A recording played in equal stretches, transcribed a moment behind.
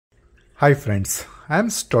Hi friends, I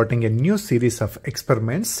am starting a new series of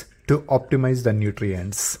experiments to optimize the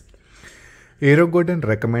nutrients. Aerogarden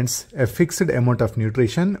recommends a fixed amount of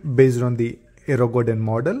nutrition based on the Aerogarden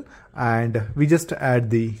model, and we just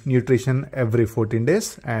add the nutrition every 14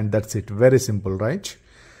 days and that's it. Very simple, right?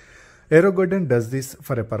 Aerogarden does this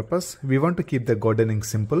for a purpose. We want to keep the gardening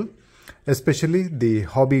simple, especially the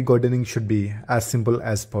hobby gardening should be as simple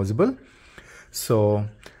as possible. So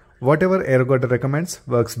whatever Aerogarden recommends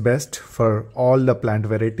works best for all the plant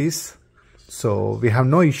varieties. So we have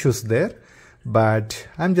no issues there, but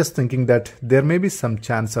I'm just thinking that there may be some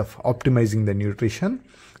chance of optimizing the nutrition,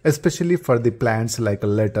 especially for the plants like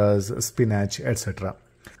lettuce, spinach, etc.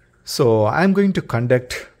 So I'm going to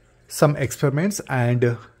conduct some experiments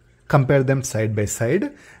and compare them side by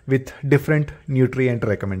side with different nutrient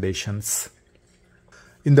recommendations.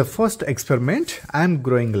 In the first experiment, I'm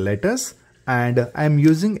growing lettuce and I'm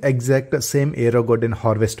using exact same Aerogarden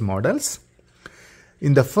harvest models.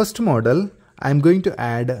 In the first model, I'm going to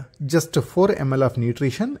add just 4 ml of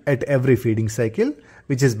nutrition at every feeding cycle,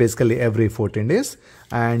 which is basically every 14 days.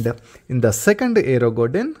 And in the second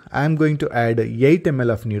Aerogarden, I'm going to add 8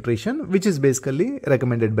 ml of nutrition, which is basically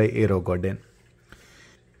recommended by Aerogarden.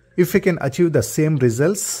 If we can achieve the same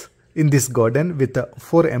results in this garden with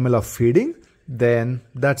 4 ml of feeding, then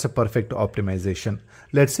that's a perfect optimization.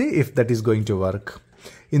 Let's see if that is going to work.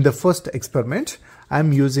 In the first experiment,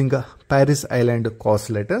 I'm using a Paris Island coarse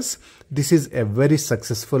lettuce. This is a very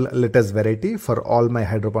successful lettuce variety for all my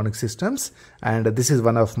hydroponic systems, and this is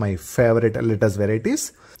one of my favorite lettuce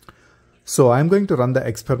varieties. So I'm going to run the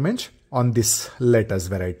experiment on this lettuce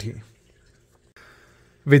variety.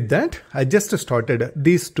 With that, I just started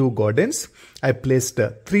these 2 gardens. I placed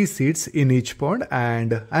 3 seeds in each pod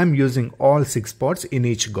and I'm using all 6 pods in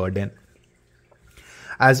each garden.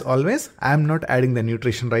 As always, I'm not adding the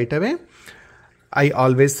nutrition right away. I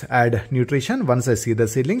always add nutrition once I see the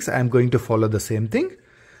seedlings. I'm going to follow the same thing.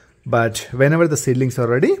 But whenever the seedlings are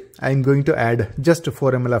ready, I'm going to add just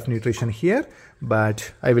 4 ml of nutrition here.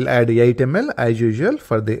 But I will add 8 ml as usual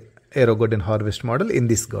for the Aerogarden harvest model in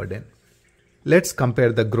this garden. Let's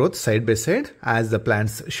compare the growth side by side as the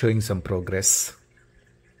plants showing some progress.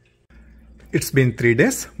 It's been 3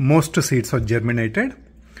 days. Most seeds are germinated.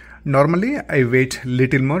 Normally, I wait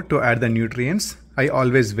little more to add the nutrients. I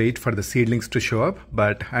always wait for the seedlings to show up,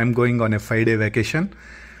 but I'm going on a 5-day vacation.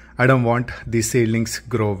 I don't want these seedlings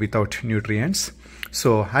grow without nutrients.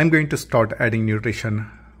 So I'm going to start adding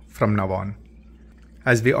nutrition from now on.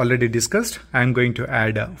 As we already discussed, I'm going to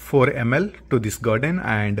add 4 ml to this garden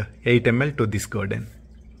and 8 ml to this garden.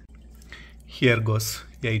 Here goes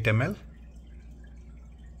 8 ml.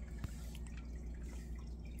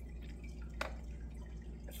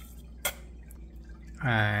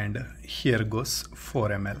 And here goes 4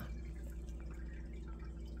 ml.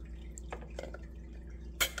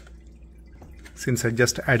 Since I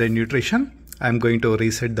just added nutrition, I'm going to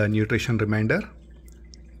reset the nutrition reminder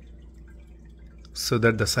so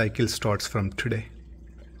that the cycle starts from today.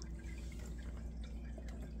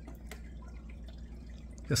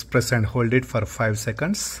 Just press and hold it for 5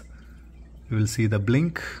 seconds. You will see the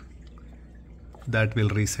blink. That will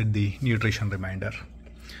reset the nutrition reminder.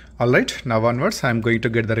 Alright, now onwards I'm going to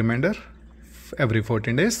get the reminder every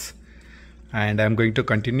 14 days and I'm going to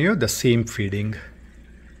continue the same feeding.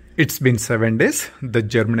 It's been 7 days. The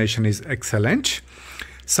germination is excellent.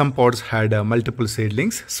 Some pods had multiple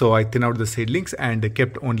seedlings, so I thin out the seedlings and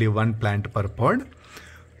kept only 1 plant per pod.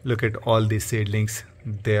 Look at all these seedlings.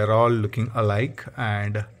 They're all looking alike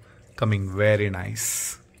and coming very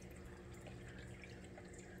nice.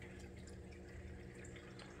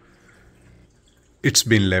 It's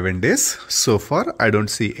been 11 days. So far, I don't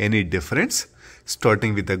see any difference.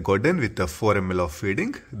 Starting with the garden with the 4 ml of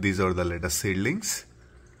feeding. These are the lettuce seedlings.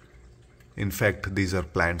 In fact, these are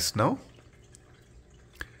plants now.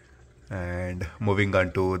 And moving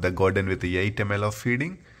on to the garden with the 8 ml of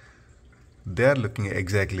feeding. They are looking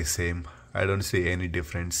exactly same. I don't see any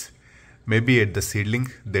difference. Maybe at the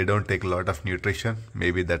seedling, they don't take a lot of nutrition.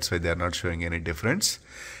 Maybe that's why they are not showing any difference.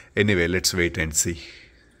 Anyway, let's wait and see.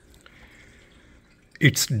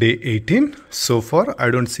 It's day 18. So far, I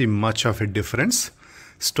don't see much of a difference.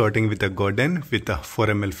 Starting with the garden with the 4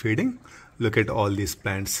 ml feeding. Look at all these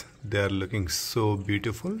plants. They are looking so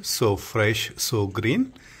beautiful, so fresh, so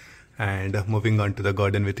green. And moving on to the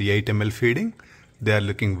garden with the 8 ml feeding. They are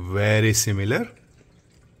looking very similar.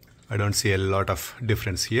 I don't see a lot of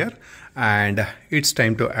difference here. And it's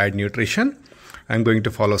time to add nutrition. I'm going to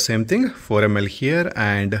follow same thing. 4 ml here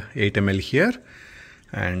and 8 ml here.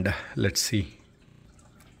 And let's see.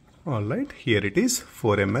 Alright, here it is,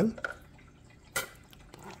 4 ml.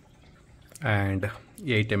 And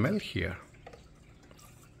 8 ml here.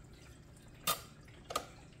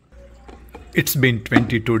 It's been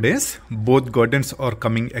 22 days. Both gardens are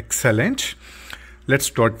coming excellent. Let's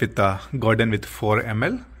start with the garden with 4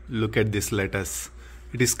 ml. Look at this lettuce.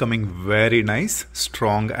 It is coming very nice,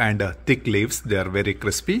 strong and thick leaves. They are very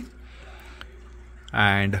crispy.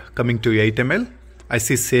 And coming to 8 ml, I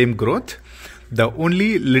see same growth. The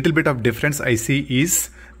only little bit of difference I see is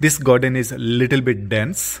this garden is a little bit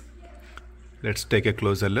dense. Let's take a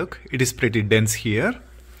closer look. It is pretty dense here.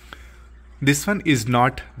 This one is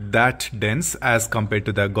not that dense as compared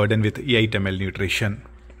to the garden with 8 ml nutrition.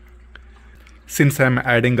 Since I am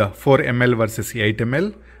adding a 4 ml versus 8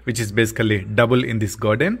 ml, which is basically double in this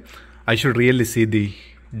garden, I should really see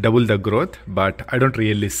double the growth, but I don't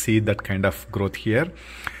really see that kind of growth here.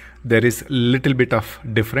 There is little bit of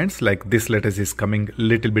difference, like this lettuce is coming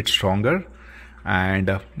little bit stronger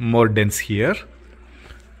and more dense here,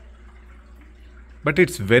 but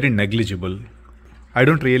it's very negligible. I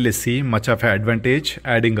don't really see much of an advantage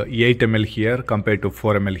adding 8 ml here compared to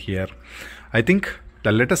 4 ml here. I think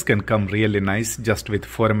the lettuce can come really nice just with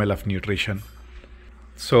 4 ml of nutrition.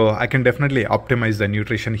 So I can definitely optimize the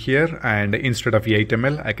nutrition here, and instead of 8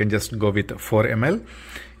 ml, I can just go with 4 ml.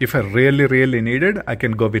 If I really need it, I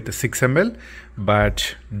can go with 6 ml,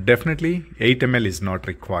 but definitely 8 ml is not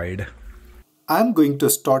required. I'm going to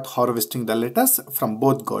start harvesting the lettuce from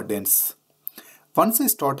both gardens. Once I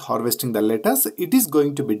start harvesting the lettuce, it is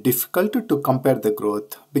going to be difficult to compare the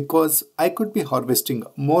growth because I could be harvesting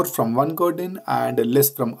more from one garden and less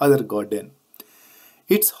from other garden.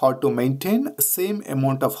 It's hard to maintain same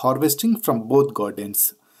amount of harvesting from both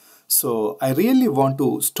gardens. So I really want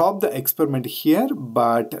to stop the experiment here,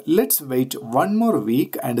 but let's wait one more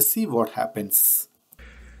week and see what happens.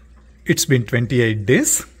 It's been 28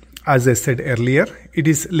 days. As I said earlier, it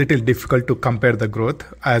is little difficult to compare the growth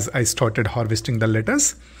as I started harvesting the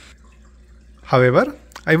lettuce. However,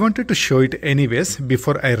 I wanted to show it anyways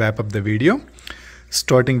before I wrap up the video.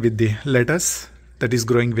 Starting with the lettuce that is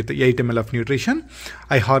growing with 8 ml of nutrition.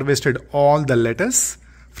 I harvested all the lettuce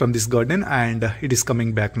from this garden and it is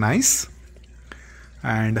coming back nice.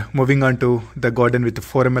 And moving on to the garden with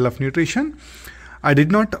 4 ml of nutrition. I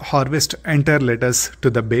did not harvest entire lettuce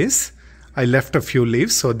to the base. I left a few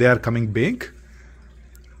leaves, so they are coming big.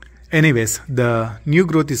 Anyways, the new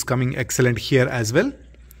growth is coming excellent here as well.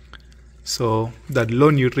 So the low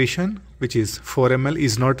nutrition, which is 4 ml,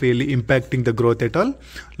 is not really impacting the growth at all.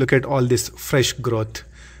 Look at all this fresh growth.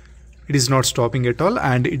 It is not stopping at all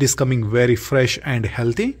and it is coming very fresh and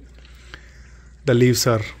healthy. The leaves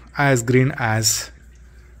are as green as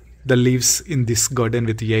the leaves in this garden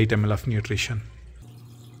with 8 ml of nutrition.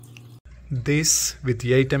 This with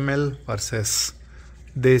 8 ml versus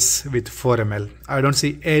this with 4 ml. I don't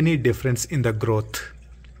see any difference in the growth.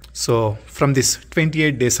 So from this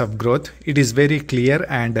 28 days of growth, it is very clear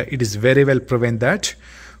and it is very well proven that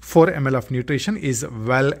 4 ml of nutrition is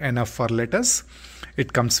well enough for lettuce.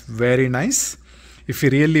 It comes very nice. If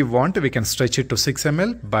you really want, we can stretch it to 6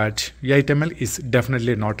 ml, but 8 ml is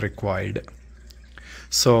definitely not required.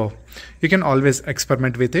 So you can always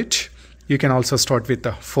experiment with it. You can also start with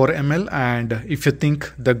 4 ml, and if you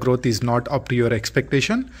think the growth is not up to your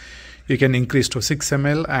expectation, you can increase to 6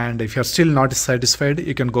 ml, and if you're still not satisfied,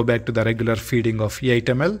 you can go back to the regular feeding of 8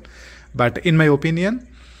 ml. But in my opinion,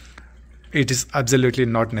 it is absolutely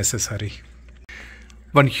not necessary.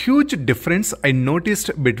 One huge difference I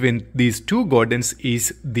noticed between these two gardens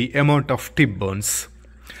is the amount of tip burns.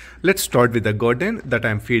 Let's start with the garden that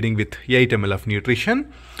I'm feeding with 8 ml of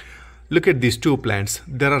nutrition. Look at these two plants.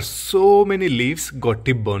 There are so many leaves got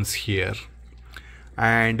tip burns here.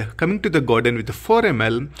 And coming to the garden with 4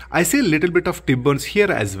 ml, I see a little bit of tip burns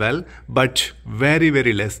here as well, but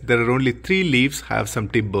very less. There are only 3 leaves have some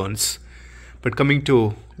tip burns. But coming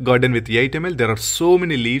to garden with 8 ml, there are so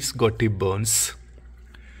many leaves got tip burns.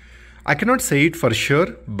 I cannot say it for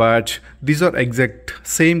sure, but these are exact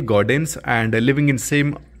same gardens and living in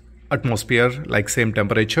same atmosphere, like same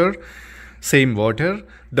temperature, same water.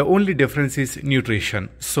 The only difference is nutrition.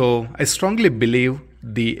 So I strongly believe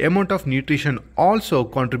the amount of nutrition also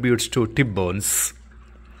contributes to tip burns.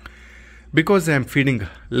 Because I am feeding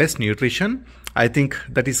less nutrition, I think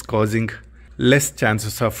that is causing less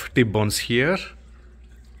chances of tip burns here,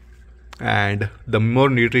 and the more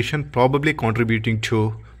nutrition probably contributing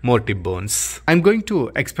to more tip burns. I'm going to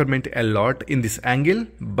experiment a lot in this angle,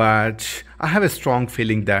 but I have a strong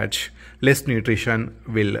feeling that less nutrition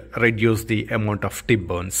will reduce the amount of tip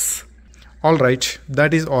burns. Alright,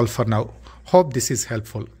 that is all for now. Hope this is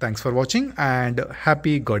helpful. Thanks for watching and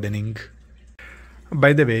happy gardening.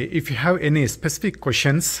 By the way, if you have any specific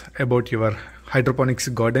questions about your hydroponics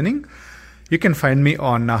gardening, You can find me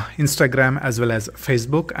on Instagram as well as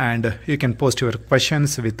Facebook, and you can post your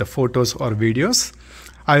questions with the photos or videos.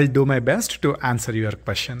 I'll do my best to answer your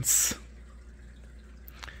questions.